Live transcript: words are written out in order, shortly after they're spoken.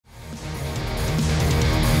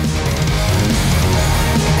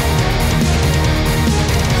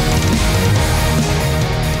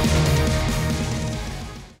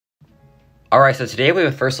Alright, so today we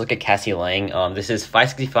have a first look at Cassie Lang. This is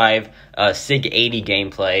 565 Sig 80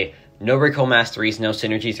 gameplay. No recoil masteries, no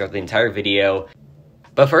synergies throughout the entire video.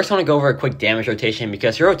 But first I want to go over a quick damage rotation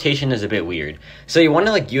because her rotation is a bit weird. So you want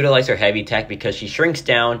to utilize her heavy attack because she shrinks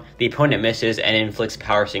down, the opponent misses, and inflicts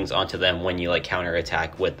power stings onto them when you counter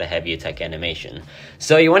attack with the heavy attack animation.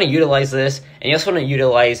 So you want to utilize this, and you also want to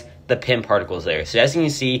utilize the pin particles there. So as you can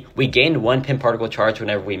see, we gained 1 pin particle charge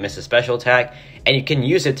whenever we miss a special attack, and you can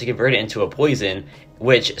use it to convert it into a poison,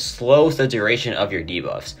 which slows the duration of your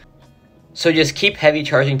debuffs. So just keep heavy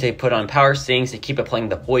charging to put on power stings to keep applying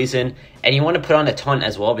the poison, and you want to put on a taunt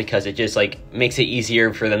as well because it just makes it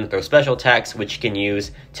easier for them to throw special attacks, which you can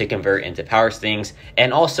use to convert into power stings.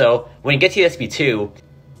 And also, when you get to the SP2,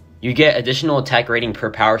 you get additional attack rating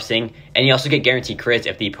per power sting, and you also get guaranteed crits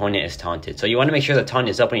if the opponent is taunted. So you want to make sure the taunt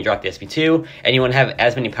is up when you drop the SP2, and you want to have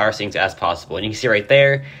as many power stings as possible. And you can see right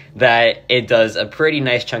there that it does a pretty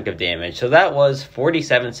nice chunk of damage. So that was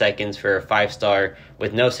 47 seconds for a 5-star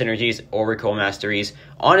with no synergies or recoil masteries.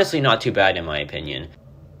 Honestly, not too bad in my opinion.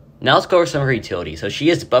 Now let's go over some of her utility. So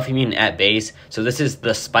she is buff immune at base. So this is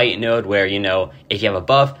the spite node where, if you have a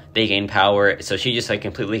buff, they gain power. So she just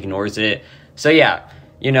completely ignores it. So yeah.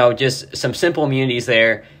 Just some simple immunities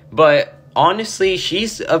there. But honestly,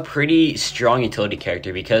 she's a pretty strong utility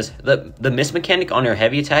character because the miss mechanic on her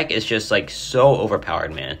heavy attack is just so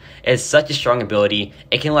overpowered, man. It's such a strong ability.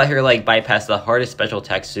 It can let her bypass the hardest special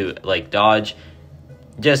attack suit dodge.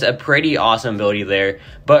 Just a pretty awesome ability there.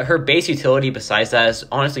 But her base utility besides that is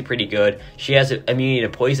honestly pretty good. She has immunity to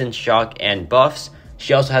poison, shock, and buffs.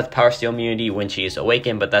 She also has power steal immunity when she is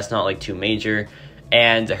awakened, but that's not too major.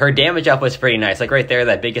 And her damage output is pretty nice. Right there,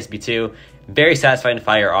 that big SP2, very satisfying to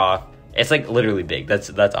fire off. It's literally big. That's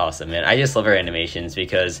awesome, man. I just love her animations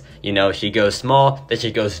because, she goes small, then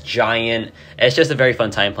she goes giant. It's just a very fun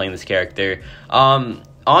time playing this character.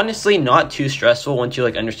 Honestly, not too stressful once you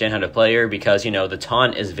understand how to play her because, the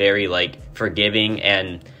taunt is very forgiving,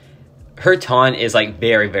 and her taunt is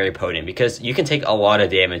very, very potent because you can take a lot of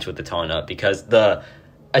damage with the taunt up because the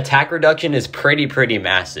attack reduction is pretty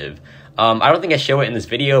massive. I don't think I show it in this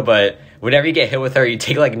video, but whenever you get hit with her, you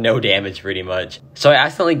take no damage pretty much. So I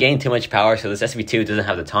accidentally gained too much power, so this SP2 doesn't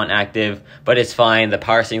have the taunt active, but it's fine. The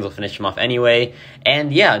power stings will finish him off anyway.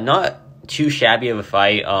 And yeah, not too shabby of a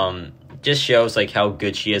fight. Just shows how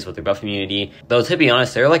good she is with her buff immunity. Though to be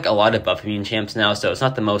honest, there are a lot of buff immune champs now, so it's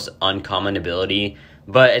not the most uncommon ability.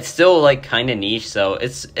 But it's still kind of niche, so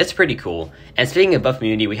it's pretty cool. And speaking of buff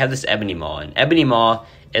immunity, we have this Ebony Maw. And Ebony Maw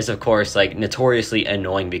is of course notoriously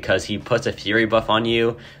annoying because he puts a fury buff on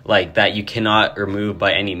you that you cannot remove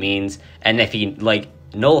by any means, and if he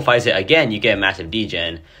nullifies it again, you get a massive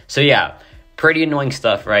degen. So yeah, pretty annoying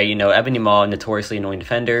stuff, right? Ebony Maw, notoriously annoying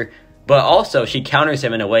defender, but also she counters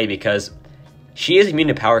him in a way because she is immune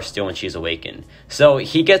to power steal when she's awakened. So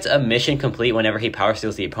he gets a mission complete whenever he power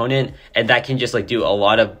steals the opponent, and that can just do a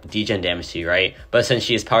lot of degen damage to you, right? But since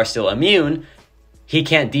she is power steal immune, he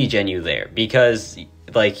can't degen you there because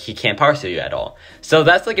he can't power steal you at all. So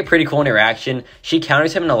that's a pretty cool interaction. She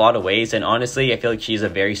counters him in a lot of ways, and honestly, I feel she's a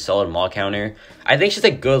very solid Maw counter. I think she's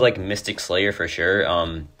a good Mystic Slayer for sure.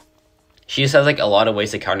 She just has a lot of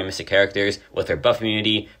ways to counter Mystic characters with her buff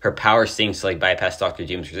immunity, her power stings to bypass Dr.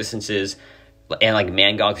 Doom's resistances, and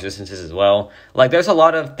Mangog's resistances as well. There's a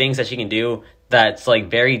lot of things that she can do that's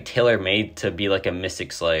very tailor-made to be a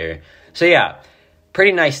Mystic Slayer. So yeah,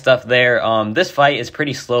 pretty nice stuff there. This fight is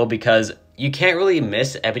pretty slow because you can't really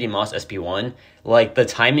miss Ebony Maw's SP1. The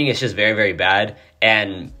timing is just very, very bad,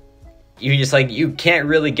 and you just you can't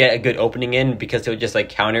really get a good opening in because he'll just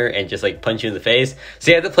counter and just punch you in the face. So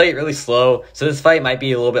you have to play it really slow. So this fight might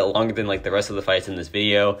be a little bit longer than the rest of the fights in this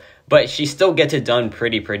video, but she still gets it done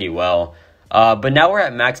pretty well. But now we're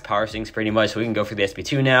at max power stings pretty much, so we can go for the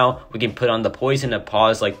SP2 now. We can put on the poison to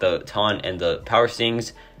pause the taunt and the power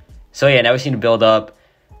stings. So yeah, now we just need to build up.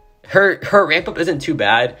 Her ramp up isn't too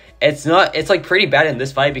bad. It's pretty bad in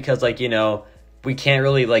this fight because we can't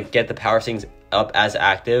really get the power stings up as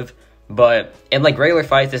active. But in regular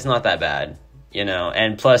fights, it's not that bad,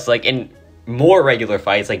 And plus in more regular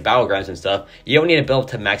fights battlegrounds and stuff, you don't need to build up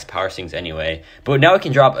to max power stings anyway. But now we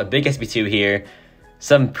can drop a big SP2 here.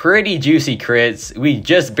 Some pretty juicy crits. We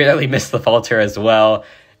just barely missed the falter as well.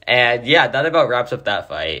 And yeah, that about wraps up that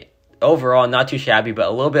fight. Overall, not too shabby, but a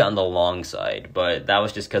little bit on the long side. But that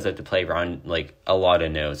was just because I had to play around a lot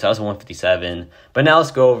of nodes. So that was a 157. But now let's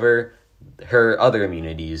go over her other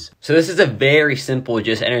immunities. So this is a very simple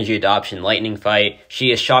just energy adoption lightning fight. She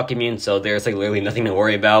is shock immune, so there's literally nothing to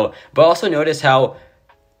worry about. But also notice how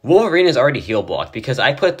Wolverine is already heal blocked because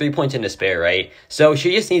I put 3 points in despair, right? So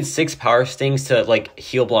she just needs 6 power stings to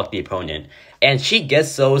heal block the opponent. and she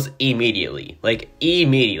gets those immediately. Like,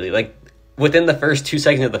 immediately. Like, within the first 2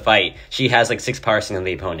 seconds of the fight, she has like 6 power stings on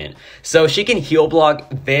the opponent. So she can heal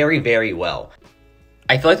block very, very well.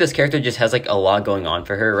 I feel like this character just has like a lot going on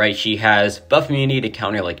for her, right? She has buff immunity to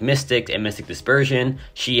counter like Mystic and Mystic Dispersion.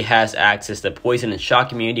 She has access to Poison and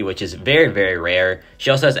Shock immunity, which is very, very rare. She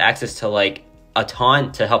also has access to like a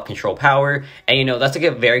taunt to help control power. And you know, that's like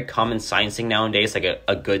a very common science thing nowadays, like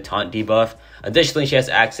a good taunt debuff. Additionally, she has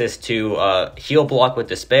access to heal block with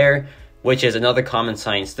Despair, which is another common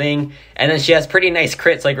science thing. And then she has pretty nice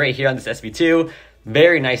crits, like right here on this SB2.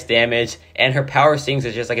 Very nice damage, and her power stings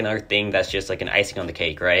is just like another thing that's just like an icing on the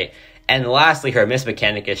cake, right? And lastly, her miss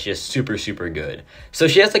mechanic is just super, super good. So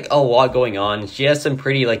she has like a lot going on. She has some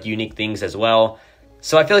pretty like unique things as well.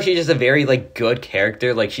 So I feel like she's just a very like good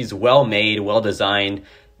character. Like, she's well made, well designed,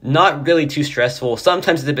 not really too stressful.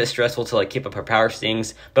 Sometimes it's a bit stressful to like keep up her power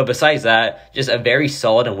stings, but besides that, just a very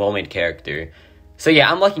solid and well made character. So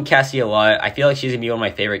yeah, I'm liking Cassie a lot. I feel like she's gonna be one of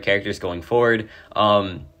my favorite characters going forward.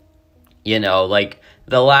 You know, like,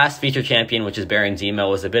 the last feature champion, which is Baron Zemo,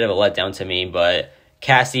 was a bit of a letdown to me, but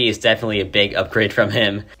Cassie is definitely a big upgrade from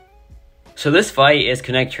him. So this fight is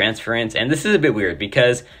Kinetic Transference, and this is a bit weird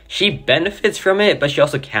because she benefits from it, but she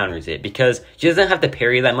also counters it because she doesn't have to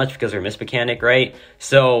parry that much because of her miss mechanic, right?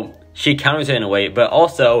 So she counters it in a way, but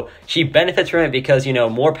also she benefits from it because, you know,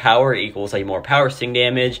 more power equals like more power sting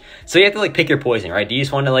damage. So you have to like pick your poison, right? Do you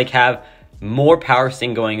just want to like have more power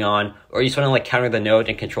sting going on, or you just want to like counter the node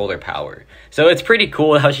and control their power? So it's pretty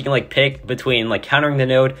cool how she can like pick between like countering the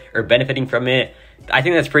node or benefiting from it. I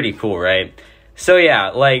think that's pretty cool, right? So yeah,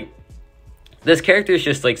 like, this character is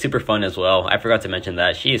just like super fun as well. I forgot to mention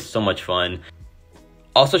that. She is so much fun.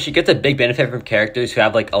 Also, she gets a big benefit from characters who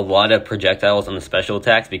have like a lot of projectiles on the special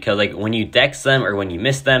attacks, because like when you dex them or when you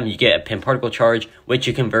miss them, you get a pin particle charge, which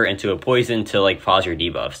you convert into a poison to like pause your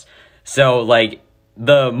debuffs. So like,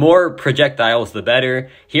 the more projectiles, the better.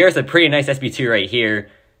 Here's a pretty nice SB2 right here,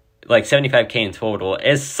 like 75k in total.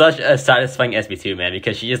 It's such a satisfying SB2, man,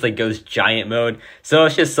 because she just like goes giant mode. So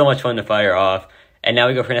it's just so much fun to fire off. And now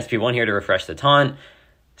we go for an SB1 here to refresh the taunt.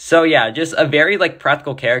 So yeah, just a very like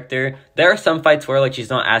practical character. There are some fights where like she's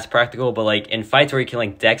not as practical, but like in fights where you can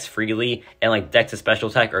like dex freely and like dex a special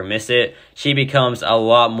attack or miss it, she becomes a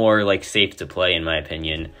lot more like safe to play, in my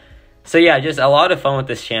opinion. So yeah, just a lot of fun with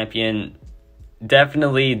this champion.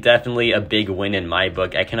 Definitely a big win in my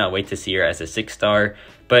book. I cannot wait to see her as a 6-star,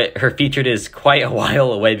 but her featured is quite a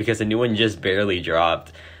while away because the new one just barely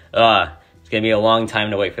dropped. It's gonna be a long time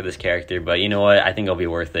to wait for this character, but you know what? I think it'll be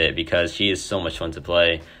worth it because she is so much fun to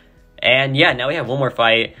play. And yeah, now we have one more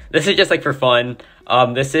fight. This is just like for fun.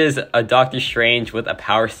 This is a Doctor Strange with a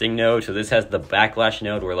power sting node. So this has the backlash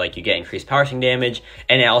node where like you get increased power sting damage,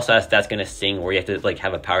 and it also has that's gonna sting where you have to like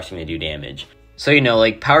have a power sting to do damage. So, you know,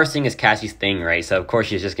 like, power sting is Cassie's thing, right? So, of course,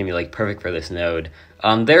 she's just gonna be, like, perfect for this node.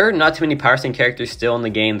 There are not too many power sting characters still in the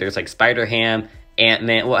game. There's, like, Spider-Ham,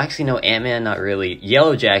 Ant-Man. Well, actually, no, Ant-Man, not really.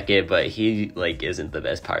 Yellow Jacket, but he, like, isn't the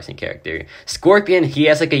best power sting character. Scorpion, he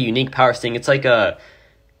has, like, a unique power sting. It's, like,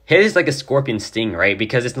 his is, like, a Scorpion sting, right?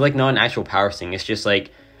 Because it's, like, not an actual power sting. It's just, like,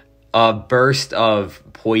 a burst of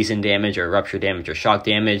poison damage or rupture damage or shock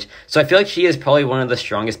damage. So I feel like she is probably one of the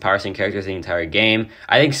strongest power sting characters in the entire game.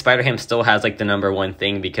 I think Spider-Ham still has like the #1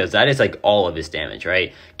 thing because that is like all of his damage,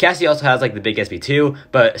 right? Cassie also has like the big SB2,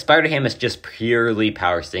 but Spider-Ham is just purely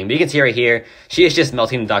power sting. But you can see right here, she is just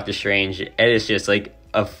melting Doctor Strange. It is just like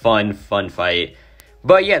a fun fight.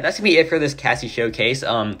 But yeah, that's gonna be it for this Cassie showcase.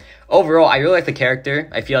 Overall, I really like the character.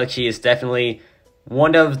 I feel like she is definitely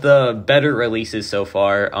one of the better releases so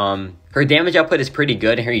far. Her damage output is pretty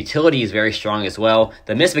good, and her utility is very strong as well.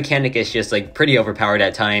 The miss mechanic is just like pretty overpowered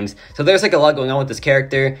at times. So there's like a lot going on with this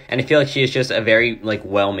character, and I feel like she is just a very like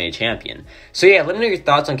well-made champion. So yeah, let me know your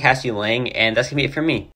thoughts on Cassie Lang, and that's gonna be it for me.